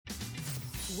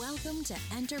Welcome to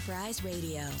Enterprise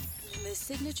Radio, the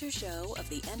signature show of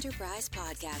the Enterprise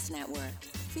Podcast Network,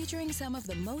 featuring some of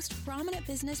the most prominent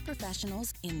business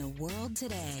professionals in the world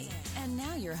today. And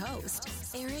now your host,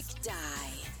 Eric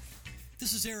Dye.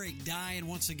 This is Eric Dye, and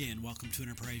once again, welcome to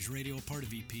Enterprise Radio, a part of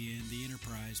EPN, the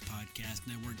Enterprise Podcast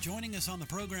Network. Joining us on the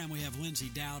program, we have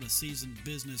Lindsay Dowd, a seasoned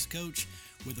business coach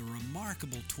with a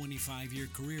remarkable 25-year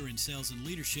career in sales and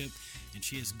leadership, and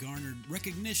she has garnered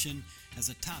recognition as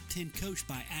a top 10 coach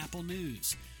by Apple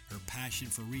News. Her passion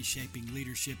for reshaping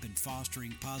leadership and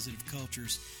fostering positive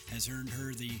cultures has earned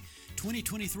her the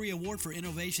 2023 Award for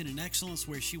Innovation and Excellence,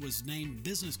 where she was named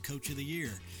Business Coach of the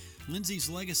Year. Lindsay's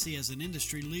legacy as an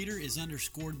industry leader is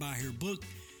underscored by her book,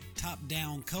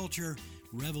 Top-Down Culture,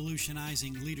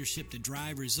 Revolutionizing Leadership to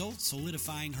Drive Results,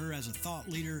 solidifying her as a thought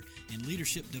leader in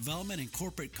leadership development and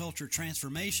corporate culture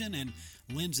transformation. And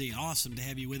Lindsay, awesome to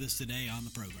have you with us today on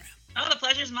the program. Oh, the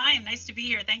pleasure's mine. Nice to be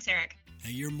here. Thanks, Eric.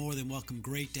 Hey, you're more than welcome.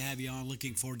 Great to have you on.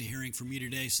 Looking forward to hearing from you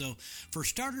today. So, for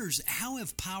starters, how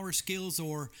have power skills,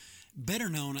 or better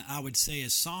known, I would say,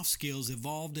 as soft skills,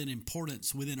 evolved in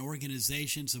importance within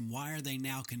organizations, and why are they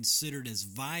now considered as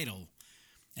vital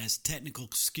as technical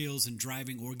skills in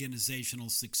driving organizational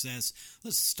success?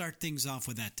 Let's start things off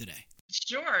with that today.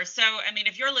 Sure. So,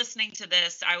 if you're listening to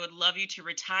this, I would love you to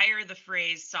retire the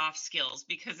phrase soft skills,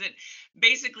 because it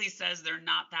basically says they're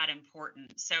not that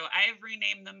important. So I have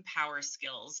renamed them power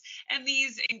skills. And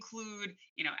these include,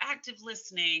 active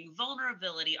listening,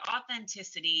 vulnerability,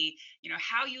 authenticity,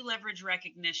 how you leverage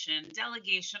recognition,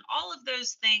 delegation, all of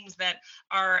those things that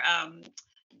are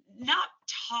not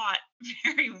taught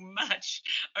very much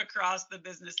across the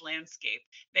business landscape.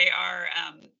 They are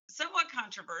somewhat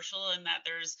controversial in that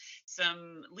there's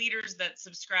some leaders that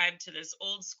subscribe to this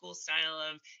old school style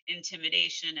of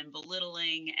intimidation and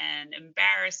belittling and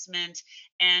embarrassment.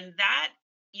 And that,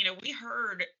 we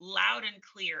heard loud and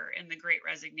clear in the Great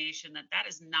Resignation that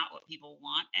is not what people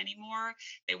want anymore.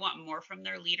 They want more from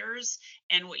their leaders.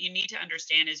 And what you need to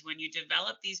understand is when you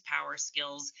develop these power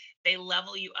skills, they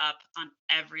level you up on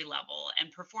every level.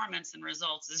 And performance and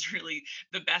results is really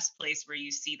the best place where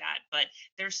you see that. But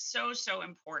they're so, so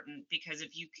important, because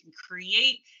if you can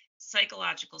create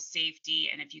psychological safety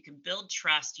and if you can build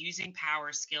trust using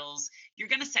power skills, you're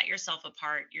going to set yourself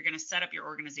apart. You're going to set up your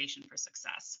organization for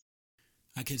success.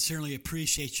 I can certainly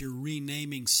appreciate your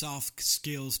renaming soft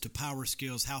skills to power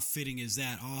skills. How fitting is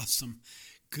that? Awesome.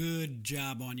 Good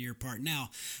job on your part. Now,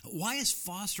 why is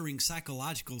fostering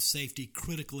psychological safety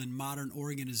critical in modern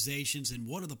organizations, and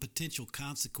what are the potential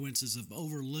consequences of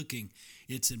overlooking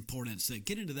its importance?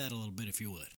 Get into that a little bit, if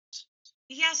you would.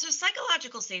 Yeah, so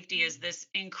psychological safety is this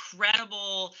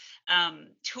incredible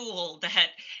tool that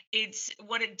it's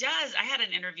what it does. I had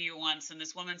an interview once, and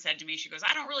this woman said to me, she goes,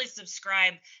 I don't really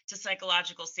subscribe to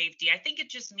psychological safety. I think it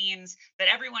just means that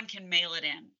everyone can mail it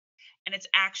in. And it's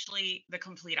actually the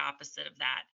complete opposite of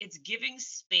that. It's giving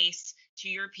space to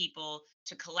your people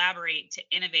to collaborate, to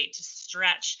innovate, to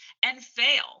stretch, and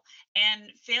fail.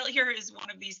 And failure is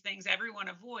one of these things everyone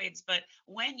avoids. But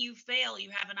when you fail, you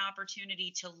have an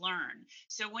opportunity to learn.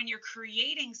 So when you're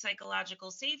creating psychological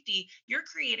safety, you're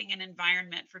creating an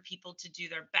environment for people to do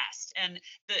their best. And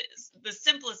the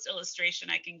simplest illustration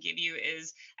I can give you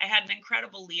is I had an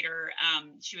incredible leader.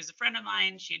 She was a friend of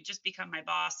mine. She had just become my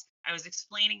boss. I was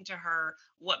explaining to her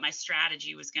what my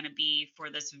strategy was going to be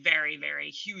for this very, very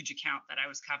huge account that I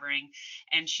was covering.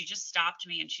 And she just stopped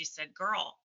me and she said,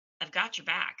 girl, I've got your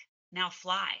back. Now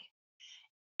fly.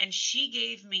 And she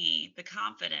gave me the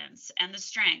confidence and the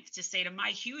strength to say to my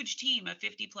huge team of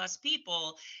 50 plus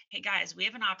people, hey guys, we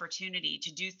have an opportunity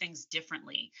to do things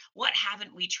differently. What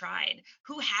haven't we tried?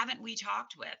 Who haven't we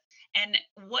talked with? And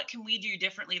what can we do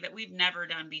differently that we've never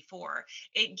done before?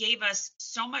 It gave us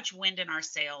so much wind in our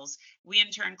sails. We in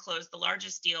turn closed the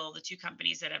largest deal the two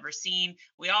companies had ever seen.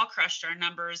 We all crushed our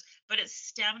numbers, but it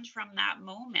stemmed from that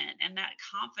moment and that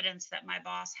confidence that my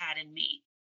boss had in me.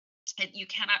 You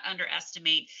cannot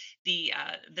underestimate the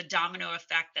domino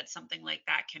effect that something like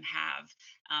that can have.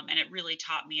 And it really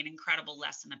taught me an incredible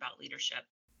lesson about leadership.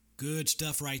 Good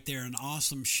stuff right there. An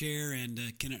awesome share, and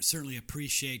can certainly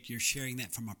appreciate your sharing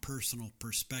that from a personal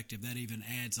perspective. That even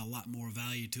adds a lot more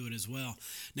value to it as well.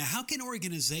 Now, how can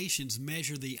organizations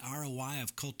measure the ROI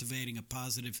of cultivating a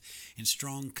positive and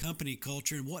strong company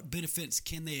culture, and what benefits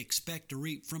can they expect to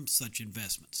reap from such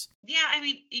investments? Yeah,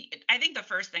 I think the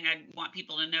first thing I want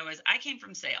people to know is I came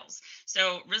from sales.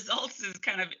 So results is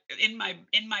kind of in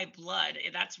my blood.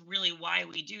 That's really why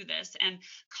we do this. And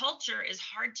culture is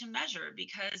hard to measure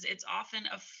because it's often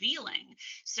a feeling.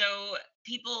 So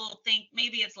people think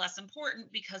maybe it's less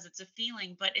important because it's a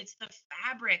feeling, but it's the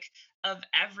fabric of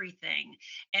everything.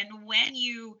 And when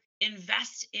you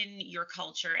invest in your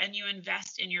culture and you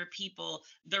invest in your people,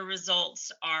 the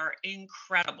results are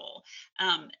incredible.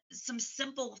 Some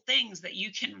simple things that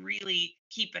you can really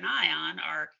keep an eye on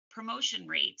are promotion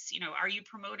rates. Are you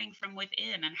promoting from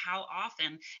within, and how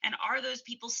often? And are those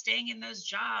people staying in those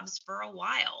jobs for a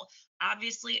while?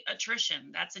 Obviously,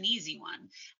 attrition, that's an easy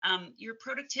one. Your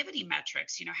productivity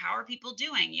metrics, how are people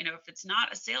doing? If it's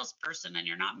not a salesperson and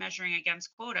you're not measuring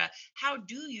against quota, how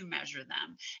do you measure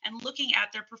them? And looking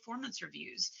at their performance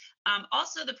reviews.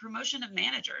 Also, the promotion of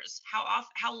managers.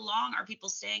 How long are people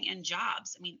staying in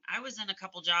jobs? I mean, I was in a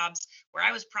couple jobs where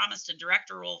I was promised a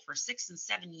director role for 6 and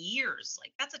 7 years.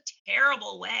 Like, that's a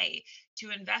terrible way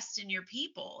to invest in your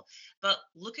people. But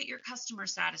look at your customer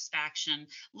satisfaction.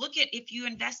 Look at, if you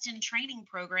invest in training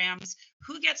programs,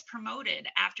 who gets promoted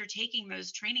after taking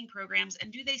those training programs,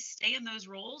 and do they stay in those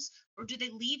roles or do they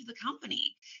leave the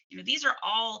company? These are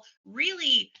all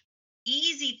really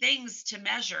easy things to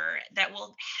measure that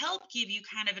will help give you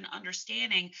kind of an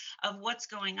understanding of what's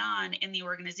going on in the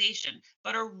organization.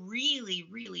 But a really,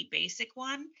 really basic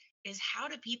one is, how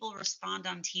do people respond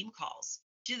on team calls?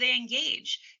 Do they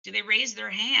engage? Do they raise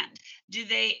their hand? Do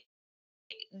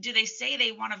they say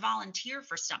they want to volunteer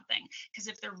for something? Because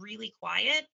if they're really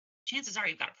quiet, chances are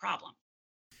you've got a problem.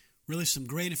 Really some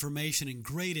great information and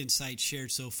great insights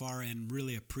shared so far, and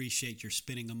really appreciate your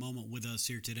spending a moment with us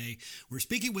here today. We're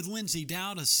speaking with Lindsay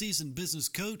Dowd, a seasoned business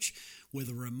coach with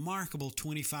a remarkable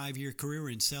 25-year career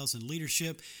in sales and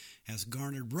leadership, has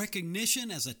garnered recognition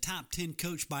as a top 10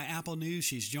 coach by Apple News.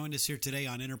 She's joined us here today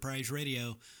on Enterprise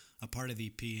Radio, a part of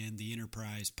EPN, the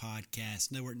Enterprise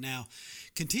Podcast Network. Now,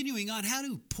 continuing on, how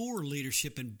do poor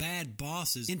leadership and bad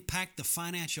bosses impact the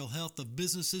financial health of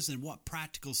businesses, and what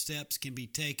practical steps can be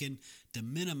taken to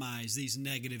minimize these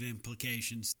negative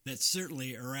implications that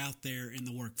certainly are out there in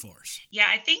the workforce? Yeah,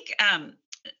 I think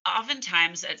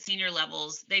oftentimes at senior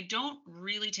levels, they don't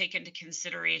really take into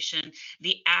consideration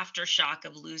the aftershock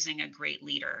of losing a great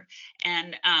leader.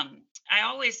 And I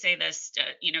always say this,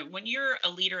 when you're a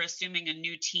leader assuming a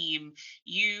new team,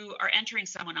 you are entering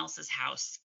someone else's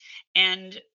house.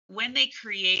 And when they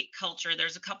create culture,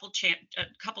 there's a couple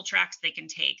tracks they can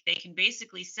take. They can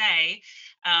basically say,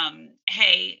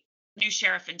 hey, new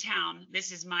sheriff in town,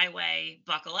 this is my way,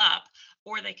 buckle up.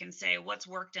 Or they can say, what's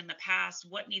worked in the past,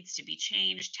 what needs to be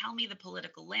changed, tell me the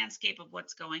political landscape of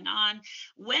what's going on.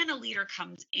 When a leader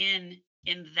comes in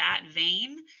that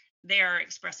vein, they're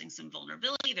expressing some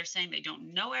vulnerability. They're saying they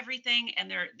don't know everything,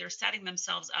 and they're setting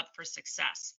themselves up for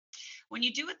success. When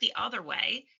you do it the other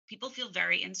way, people feel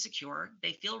very insecure.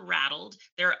 They feel rattled.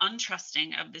 They're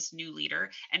untrusting of this new leader,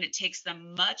 and it takes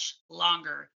them much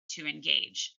longer to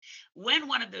engage. When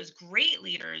one of those great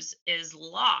leaders is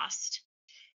lost,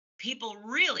 people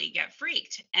really get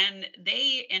freaked, and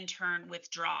they in turn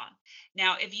withdraw.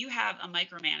 Now, if you have a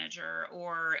micromanager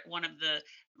or one of the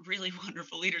really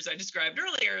wonderful leaders I described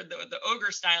earlier, the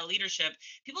ogre style leadership,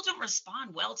 people don't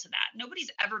respond well to that.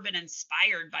 Nobody's ever been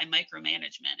inspired by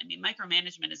micromanagement. I mean,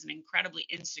 micromanagement is an incredibly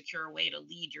insecure way to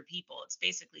lead your people. It's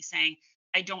basically saying,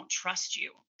 I don't trust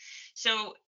you.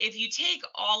 So if you take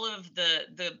all of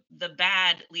the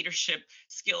bad leadership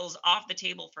skills off the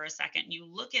table for a second, you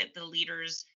look at the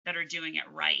leaders that are doing it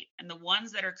right and the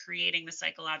ones that are creating the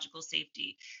psychological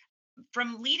safety.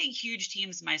 From leading huge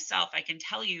teams myself, I can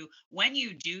tell you, when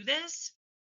you do this,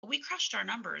 we crushed our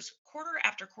numbers quarter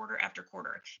after quarter after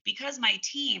quarter because my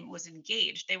team was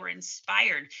engaged. They were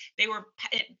inspired. They were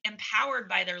empowered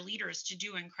by their leaders to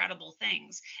do incredible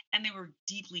things, and they were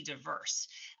deeply diverse.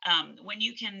 When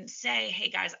you can say, hey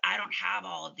guys, I don't have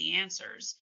all of the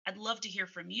answers, I'd love to hear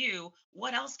from you.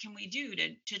 What else can we do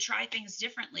to try things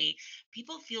differently?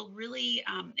 People feel really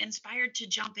inspired to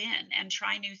jump in and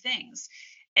try new things.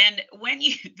 And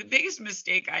the biggest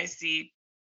mistake I see,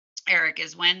 Eric,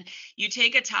 is when you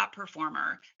take a top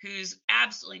performer who's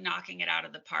absolutely knocking it out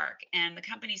of the park, and the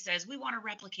company says, we want to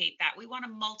replicate that. We want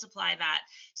to multiply that.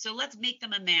 So let's make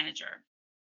them a manager.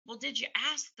 Well, did you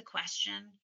ask the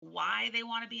question why they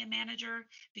want to be a manager?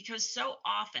 Because so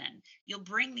often you'll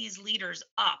bring these leaders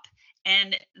up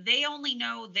and they only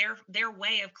know their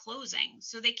way of closing.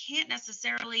 So they can't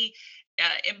necessarily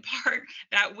impart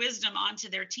that wisdom onto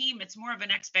their team. It's more of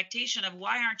an expectation of,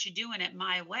 why aren't you doing it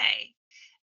my way?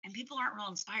 And people aren't real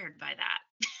inspired by that.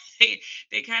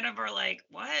 They kind of are like,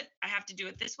 what? I have to do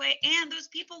it this way. And those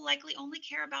people likely only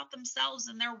care about themselves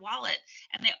and their wallet.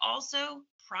 And they also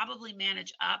probably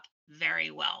manage up very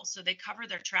well. So they cover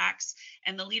their tracks,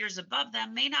 and the leaders above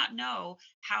them may not know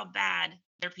how bad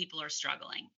their people are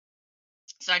struggling.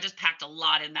 So I just packed a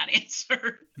lot in that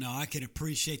answer. No, I can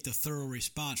appreciate the thorough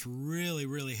response. Really,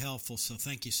 really helpful. So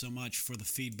thank you so much for the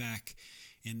feedback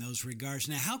in those regards.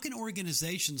 Now, how can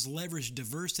organizations leverage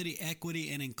diversity,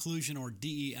 equity, and inclusion, or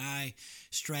DEI,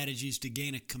 strategies to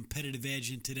gain a competitive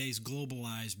edge in today's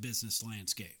globalized business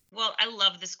landscape? Well, I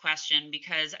love this question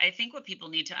because I think what people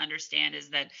need to understand is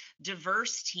that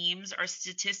diverse teams are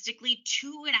statistically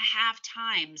 2.5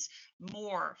 times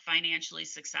more financially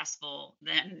successful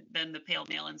than the pale,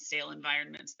 male, and stale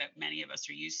environments that many of us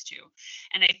are used to.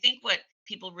 And I think what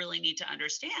people really need to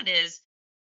understand is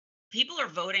people are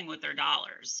voting with their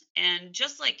dollars. And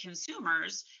just like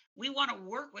consumers, we want to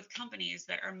work with companies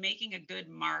that are making a good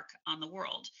mark on the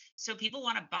world. So people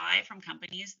want to buy from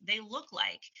companies they look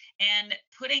like. And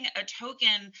putting a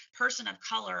token person of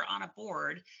color on a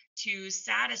board to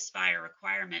satisfy a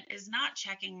requirement is not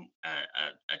checking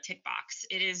a tick box.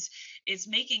 It's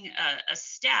making a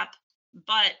step.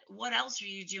 But what else are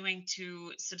you doing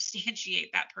to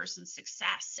substantiate that person's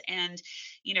success? And,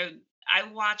 I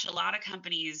watch a lot of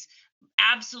companies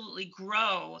absolutely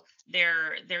grow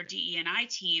their DE&I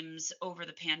teams over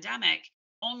the pandemic,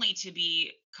 only to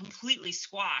be completely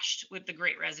squashed with the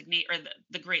great resignation or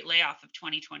the great layoff of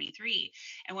 2023.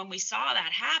 And when we saw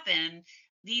that happen,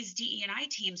 these DE&I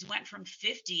teams went from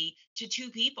 50 to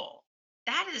 2 people.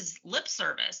 That is lip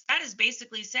service. That is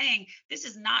basically saying this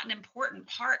is not an important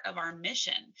part of our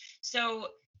mission. So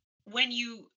when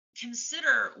you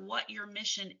consider what your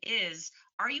mission is,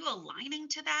 are you aligning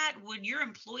to that? Would your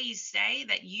employees say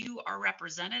that you are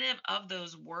representative of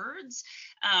those words?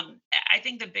 I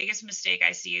think the biggest mistake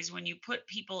I see is when you put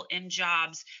people in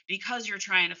jobs because you're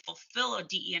trying to fulfill a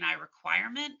DE&I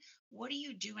requirement. What are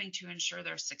you doing to ensure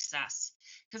their success?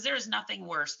 Because there is nothing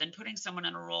worse than putting someone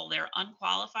in a role they're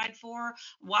unqualified for,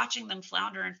 watching them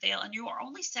flounder and fail, and you are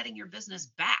only setting your business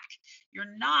back.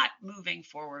 You're not moving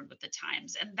forward with the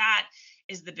times. And that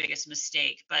is the biggest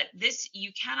mistake. But this,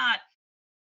 you cannot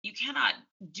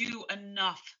do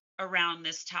enough around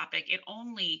this topic. It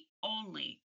only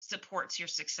supports your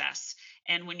success.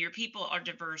 And when your people are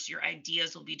diverse, your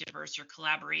ideas will be diverse, your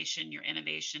collaboration, your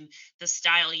innovation, the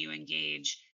style you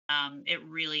engage. It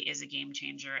really is a game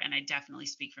changer. And I definitely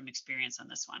speak from experience on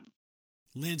this one.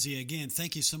 Lindsay, again,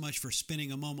 thank you so much for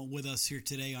spending a moment with us here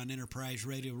today on Enterprise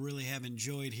Radio. Really have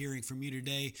enjoyed hearing from you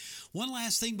today. One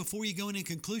last thing before you go in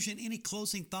conclusion, any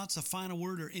closing thoughts, a final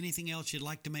word, or anything else you'd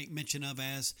like to make mention of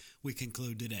as we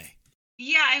conclude today?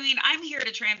 Yeah, I'm here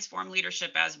to transform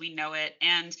leadership as we know it.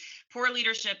 And poor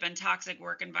leadership and toxic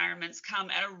work environments come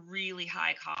at a really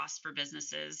high cost for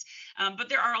businesses. But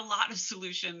there are a lot of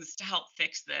solutions to help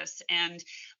fix this. And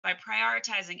by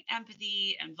prioritizing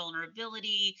empathy and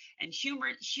vulnerability and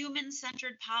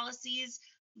human-centered policies,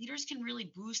 leaders can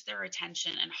really boost their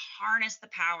attention and harness the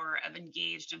power of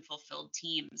engaged and fulfilled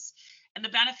teams. And the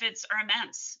benefits are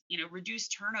immense,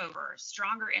 reduced turnover,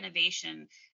 stronger innovation,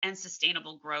 and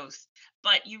sustainable growth.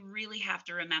 But you really have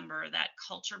to remember that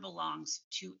culture belongs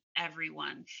to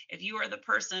everyone. If you are the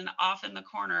person off in the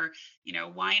corner,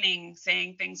 whining,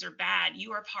 saying things are bad,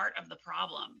 you are part of the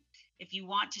problem. If you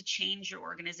want to change your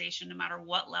organization, no matter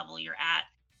what level you're at,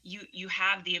 you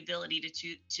have the ability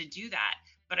to do that.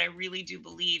 But I really do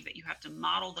believe that you have to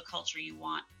model the culture you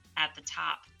want at the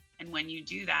top. And when you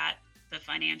do that, the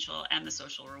financial and the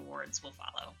social rewards will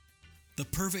follow. The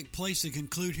perfect place to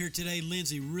conclude here today,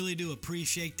 Lindsay. Really do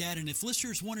appreciate that. And if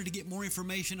listeners wanted to get more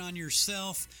information on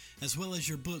yourself as well as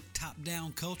your book, Top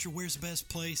Down Culture, where's the best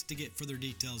place to get further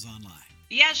details online?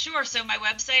 Yeah, sure. So my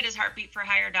website is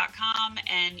heartbeatforhire.com,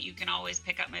 and you can always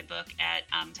pick up my book at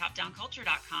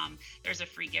topdownculture.com. There's a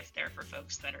free gift there for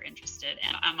folks that are interested.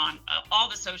 And I'm on all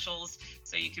the socials,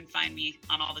 so you can find me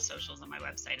on all the socials on my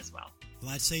website as well.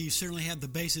 Well, I'd say you certainly have the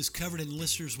bases covered, and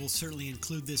listeners will certainly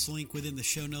include this link within the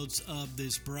show notes of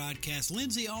this broadcast.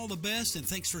 Lindsay, all the best, and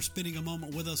thanks for spending a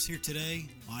moment with us here today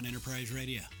on Enterprise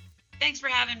Radio. Thanks for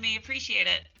having me. Appreciate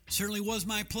it. Certainly was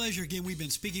my pleasure. Again, we've been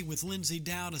speaking with Lindsay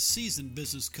Dowd, a seasoned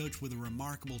business coach with a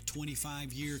remarkable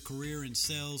 25-year career in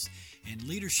sales and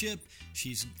leadership.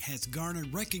 She has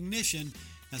garnered recognition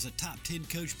as a top 10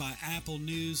 coach by Apple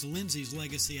News. Lindsay's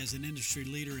legacy as an industry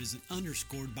leader is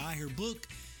underscored by her book,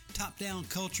 Top Down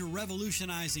Culture,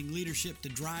 Revolutionizing Leadership to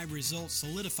Drive Results,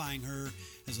 solidifying her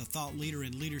as a thought leader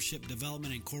in leadership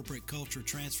development and corporate culture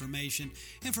transformation.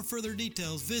 And for further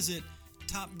details, visit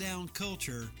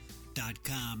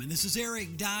topdownculture.com. And this is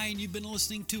Eric Dye, and you've been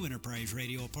listening to Enterprise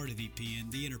Radio, a part of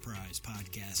EPN, the Enterprise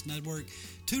Podcast Network.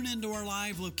 Tune into our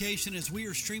live location as we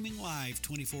are streaming live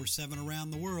 24/7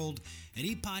 around the world at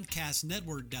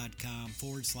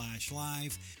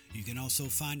epodcastnetwork.com/live. You can also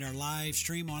find our live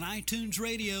stream on iTunes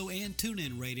Radio and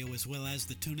TuneIn Radio, as well as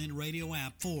the TuneIn Radio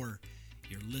app for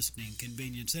your listening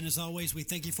convenience. And as always, we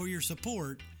thank you for your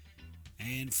support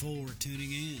and for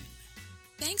tuning in.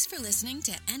 Thanks for listening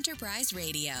to Enterprise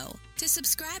Radio. To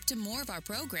subscribe to more of our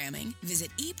programming, visit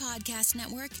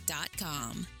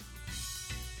epodcastnetwork.com.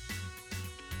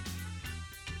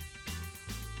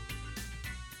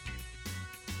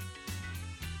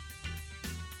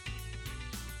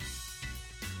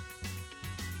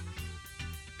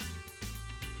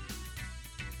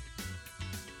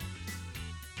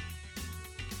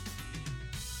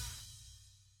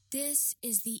 This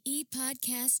is the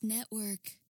ePodcast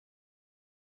Network.